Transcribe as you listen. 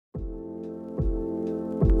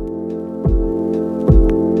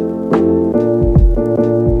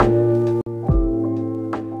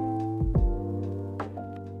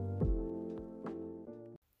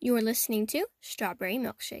listening to Strawberry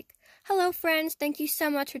Milkshake. Hello, friends. Thank you so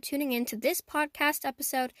much for tuning in to this podcast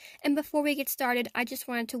episode. And before we get started, I just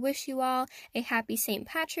wanted to wish you all a happy St.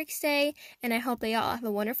 Patrick's Day, and I hope that y'all have a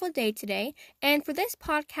wonderful day today. And for this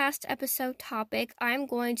podcast episode topic, I'm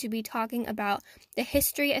going to be talking about the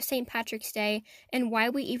history of St. Patrick's Day and why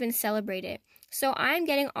we even celebrate it. So I'm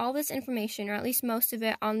getting all this information, or at least most of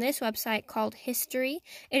it, on this website called History.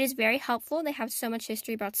 It is very helpful. They have so much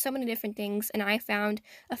history about so many different things, and I found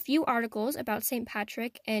a few articles about St.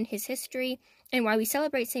 Patrick and his history and why we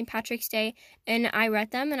celebrate St. Patrick's Day, and I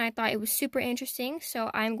read them, and I thought it was super interesting, so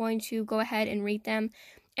I'm going to go ahead and read them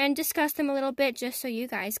and discuss them a little bit just so you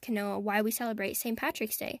guys can know why we celebrate St.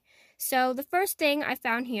 Patrick's Day. So the first thing I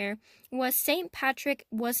found here was St. Patrick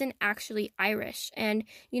wasn't actually Irish. And,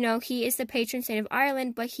 he is the patron saint of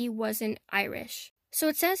Ireland, but he wasn't Irish. So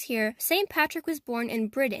it says here, St. Patrick was born in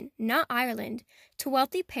Britain, not Ireland, to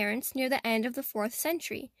wealthy parents near the end of the 4th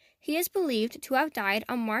century. He is believed to have died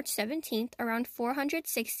on March 17th, around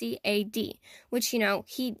 460 AD, which,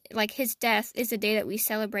 his death is the day that we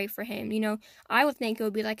celebrate for him. I would think it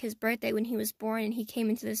would be like his birthday when he was born and he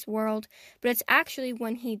came into this world, but it's actually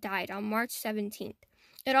when he died, on March 17th.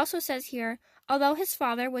 It also says here, although his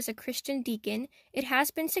father was a Christian deacon, it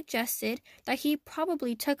has been suggested that he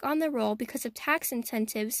probably took on the role because of tax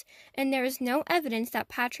incentives, and there is no evidence that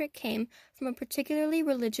Patrick came from a particularly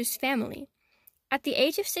religious family. At the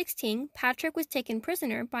age of 16, Patrick was taken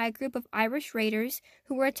prisoner by a group of Irish raiders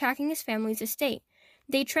who were attacking his family's estate.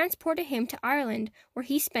 They transported him to Ireland, where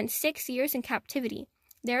he spent 6 years in captivity.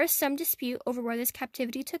 There is some dispute over where this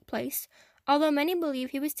captivity took place, although many believe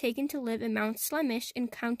he was taken to live in Mount Slemish in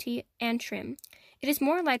County Antrim. It is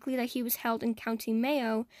more likely that he was held in County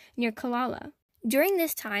Mayo near Killala. During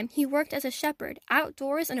this time, he worked as a shepherd,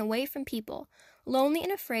 outdoors and away from people. Lonely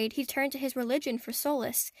and afraid, he turned to his religion for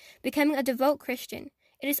solace, becoming a devout Christian.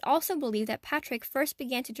 It is also believed that Patrick first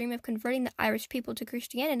began to dream of converting the Irish people to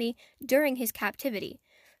Christianity during his captivity.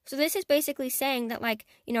 So this is basically saying that,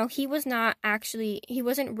 he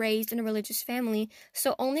wasn't raised in a religious family,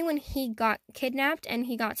 so only when he got kidnapped and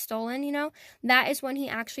he got stolen, that is when he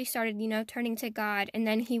actually started, turning to God, and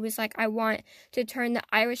then he was like, I want to turn the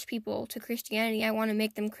Irish people to Christianity, I want to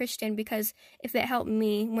make them Christian, because if it helped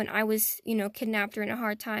me when I was, kidnapped or in a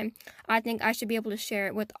hard time, I think I should be able to share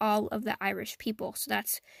it with all of the Irish people. So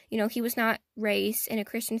that's, he was not raised in a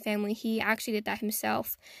Christian family, he actually did that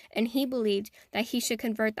himself, and he believed that he should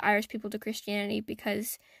convert the Irish people to Christianity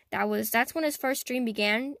because that's when his first dream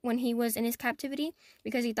began, when he was in his captivity,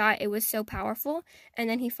 because he thought it was so powerful, and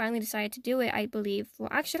then he finally decided to do it, I believe. Well,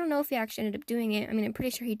 actually, I don't know if he actually ended up doing it. I'm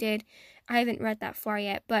pretty sure he did. I haven't read that far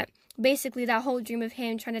yet, but basically that whole dream of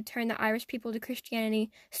him trying to turn the Irish people to Christianity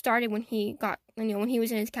started when he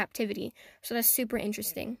was in his captivity. So that's super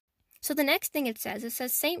interesting. So the next thing it says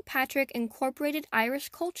St. Patrick incorporated Irish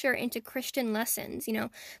culture into Christian lessons,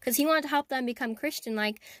 because he wanted to help them become Christian,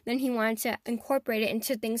 then he wanted to incorporate it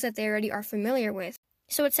into things that they already are familiar with.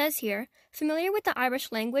 So it says here, familiar with the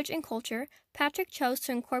Irish language and culture, Patrick chose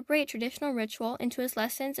to incorporate traditional ritual into his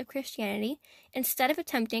lessons of Christianity instead of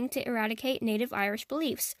attempting to eradicate native Irish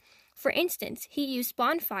beliefs. For instance, he used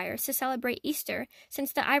bonfires to celebrate Easter,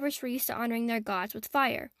 since the Irish were used to honoring their gods with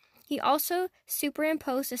fire. He also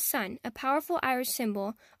superimposed a sun, a powerful Irish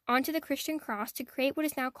symbol, onto the Christian cross to create what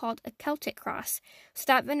is now called a Celtic cross, so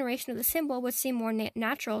that veneration of the symbol would seem more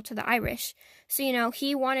natural to the Irish. So,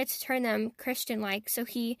 he wanted to turn them Christian-like, so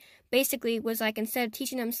he basically was instead of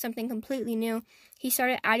teaching them something completely new, he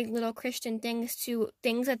started adding little Christian things to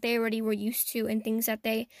things that they already were used to and things that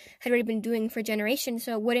they had already been doing for generations,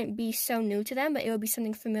 so it wouldn't be so new to them, but it would be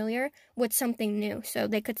something familiar with something new, so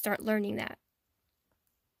they could start learning that.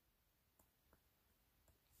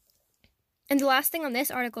 And the last thing on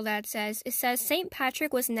this article that it says St.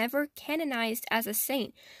 Patrick was never canonized as a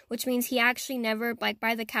saint, which means he actually never,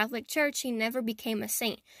 by the Catholic Church, he never became a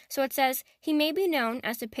saint. So it says, he may be known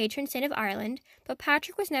as the patron saint of Ireland, but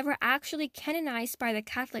Patrick was never actually canonized by the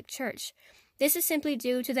Catholic Church. This is simply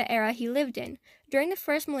due to the era he lived in. During the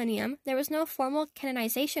first millennium, there was no formal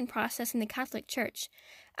canonization process in the Catholic Church.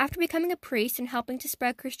 After becoming a priest and helping to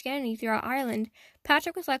spread Christianity throughout Ireland,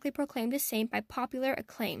 Patrick was likely proclaimed a saint by popular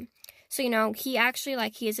acclaim. So, he actually,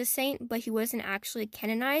 he is a saint, but he wasn't actually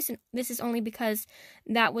canonized, and this is only because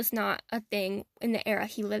that was not a thing in the era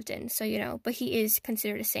he lived in, so, but he is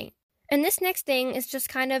considered a saint. And this next thing is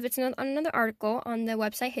just it's another article on the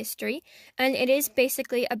website History, and it is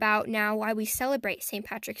basically about now why we celebrate St.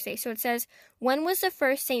 Patrick's Day. So it says, when was the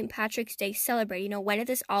first St. Patrick's Day celebrated? When did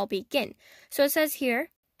this all begin? So it says here,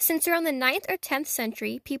 since around the 9th or 10th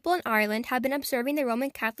century, people in Ireland have been observing the Roman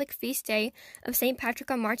Catholic feast day of St. Patrick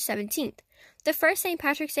on March 17th. The first St.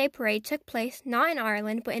 Patrick's Day parade took place not in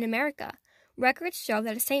Ireland but in America. Records show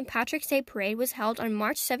that a St. Patrick's Day parade was held on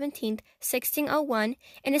March 17, 1601,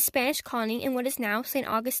 in a Spanish colony in what is now St.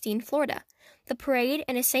 Augustine, Florida. The parade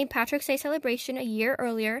and a St. Patrick's Day celebration a year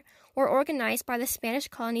earlier were organized by the Spanish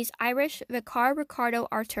colony's Irish Vicar Ricardo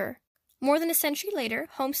Artur. More than a century later,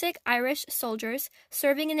 homesick Irish soldiers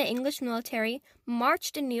serving in the English military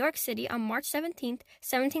marched in New York City on March 17,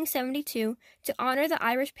 1772, to honor the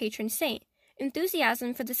Irish patron saint.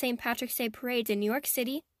 Enthusiasm for the St. Patrick's Day parades in New York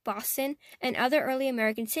City, Boston, and other early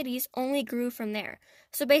American cities only grew from there.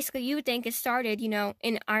 So basically, you would think it started,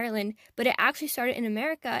 in Ireland, but it actually started in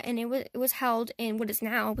America, and it was held in what is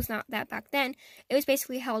now, was not that back then, it was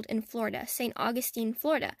basically held in Florida, St. Augustine,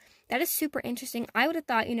 Florida. That is super interesting. I would have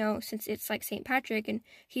thought, since it's like St. Patrick and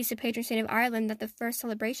he's the patron saint of Ireland, that the first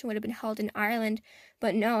celebration would have been held in Ireland,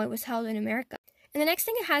 but no, it was held in America. And the next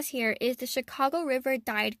thing it has here is the Chicago River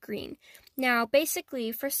dyed green. Now,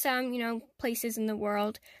 basically, for some, places in the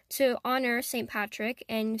world, to honor St. Patrick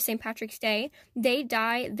and St. Patrick's Day, they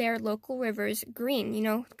dye their local rivers green,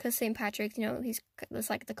 because St. Patrick, it's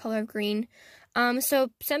like the color of green. So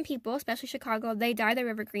some people, especially Chicago, they dye their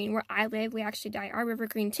river green. Where I live, we actually dye our river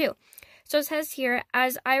green too. So it says here,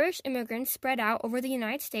 as Irish immigrants spread out over the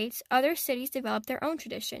United States, other cities developed their own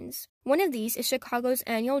traditions. One of these is Chicago's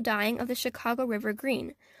annual dyeing of the Chicago River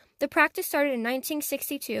green. The practice started in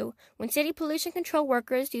 1962 when city pollution control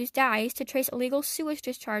workers used dyes to trace illegal sewage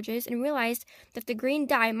discharges and realized that the green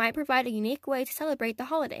dye might provide a unique way to celebrate the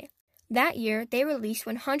holiday. That year, they released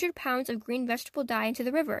 100 pounds of green vegetable dye into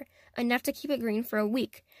the river, enough to keep it green for a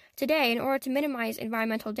week. Today, in order to minimize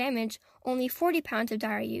environmental damage, only 40 pounds of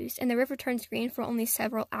dye are used, and the river turns green for only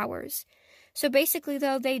several hours. So basically,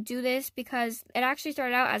 though, they do this because it actually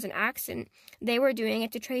started out as an accident. They were doing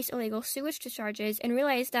it to trace illegal sewage discharges and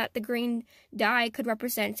realized that the green dye could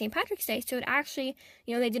represent St. Patrick's Day. So it actually,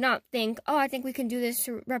 they did not think, I think we can do this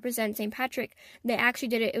to represent St. Patrick. They actually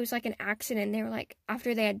did it. It was like an accident. They were like,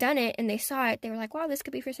 after they had done it and they saw it, they were like, wow, this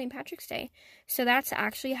could be for St. Patrick's Day. So that's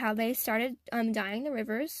actually how they started dyeing the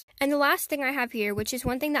rivers. And the last thing I have here, which is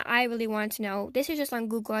one thing that I really wanted to know, this is just on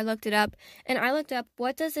Google. I looked it up, and I looked up,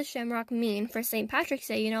 what does the shamrock mean for St. Patrick's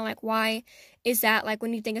Day? Why is that,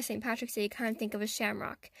 when you think of St. Patrick's Day, you kind of think of a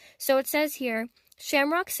shamrock. So it says here,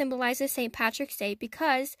 shamrock symbolizes St. Patrick's Day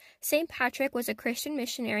because St. Patrick was a Christian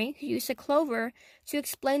missionary who used a clover to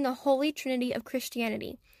explain the Holy Trinity of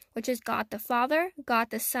Christianity, which is God the Father, God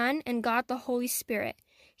the Son, and God the Holy Spirit.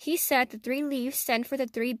 He said the three leaves stand for the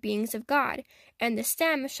three beings of God, and the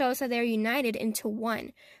stem shows that they're united into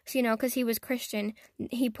one. So, because he was Christian,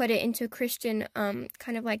 he put it into Christian,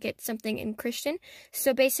 kind of like it's something in Christian.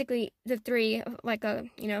 So basically, the three,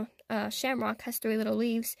 shamrock has three little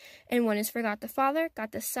leaves, and one is for God the Father,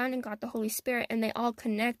 God the Son, and God the Holy Spirit, and they all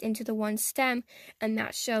connect into the one stem, and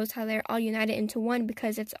that shows how they're all united into one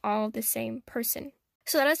because it's all the same person.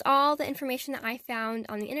 So that is all the information that I found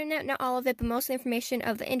on the internet. Not all of it, but most of the information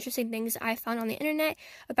of the interesting things I found on the internet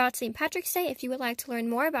about St. Patrick's Day. If you would like to learn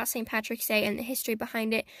more about St. Patrick's Day and the history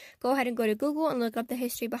behind it, go ahead and go to Google and look up the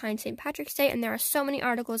history behind St. Patrick's Day. And there are so many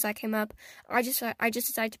articles that came up. I just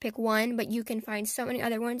decided to pick one, but you can find so many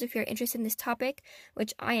other ones if you're interested in this topic,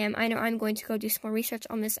 which I am. I know I'm going to go do some more research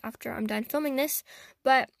on this after I'm done filming this.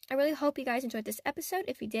 But I really hope you guys enjoyed this episode.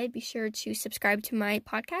 If you did, be sure to subscribe to my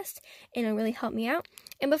podcast, and it'll really help me out.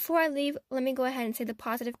 And before I leave, let me go ahead and say the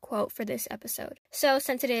positive quote for this episode. So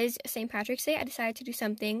since it is St. Patrick's Day, I decided to do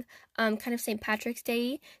something kind of St. Patrick's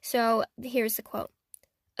Day-y. So here's the quote.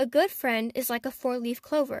 A good friend is like a four-leaf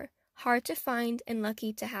clover, hard to find and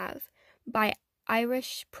lucky to have. By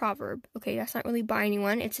Irish proverb. Okay, that's not really by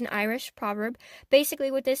anyone. It's an Irish proverb. Basically,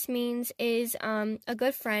 what this means is a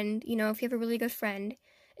good friend, if you have a really good friend,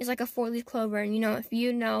 is like a four-leaf clover. And, if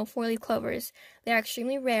you know four-leaf clovers, they're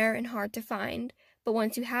extremely rare and hard to find. But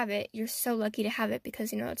once you have it, you're so lucky to have it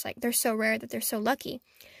because, it's like they're so rare that they're so lucky.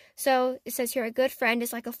 So it says here, a good friend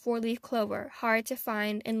is like a four-leaf clover, hard to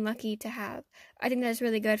find and lucky to have. I think that's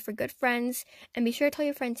really good for good friends. And be sure to tell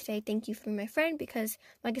your friend today, thank you for being my friend, because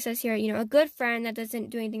like it says here, a good friend that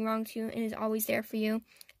doesn't do anything wrong to you and is always there for you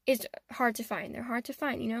is hard to find. They're hard to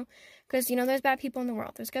find, because, there's bad people in the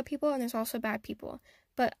world. There's good people and there's also bad people.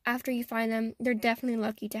 But after you find them, they're definitely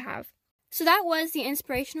lucky to have. So that was the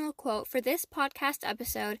inspirational quote for this podcast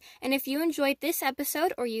episode, and if you enjoyed this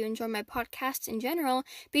episode or you enjoy my podcasts in general,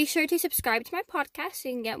 be sure to subscribe to my podcast so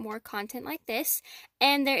you can get more content like this.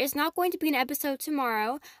 And there is not going to be an episode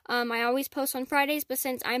tomorrow. I always post on Fridays, but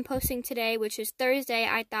since I'm posting today, which is Thursday,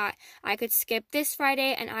 I thought I could skip this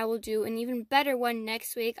Friday and I will do an even better one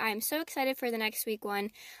next week. I am so excited for the next week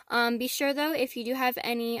one. Be sure though, if you do have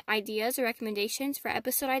any ideas or recommendations for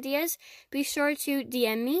episode ideas, be sure to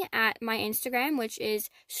DM me at my Instagram, which is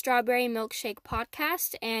Strawberry Milkshake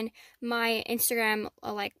Podcast, and my Instagram,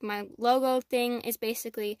 like my logo thing, is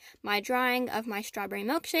basically my drawing of my strawberry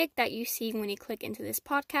milkshake that you see when you click into this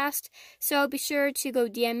podcast. So be sure to go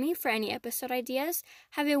DM me for any episode ideas.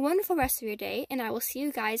 Have a wonderful rest of your day, and I will see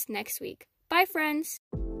you guys next week. Bye, friends!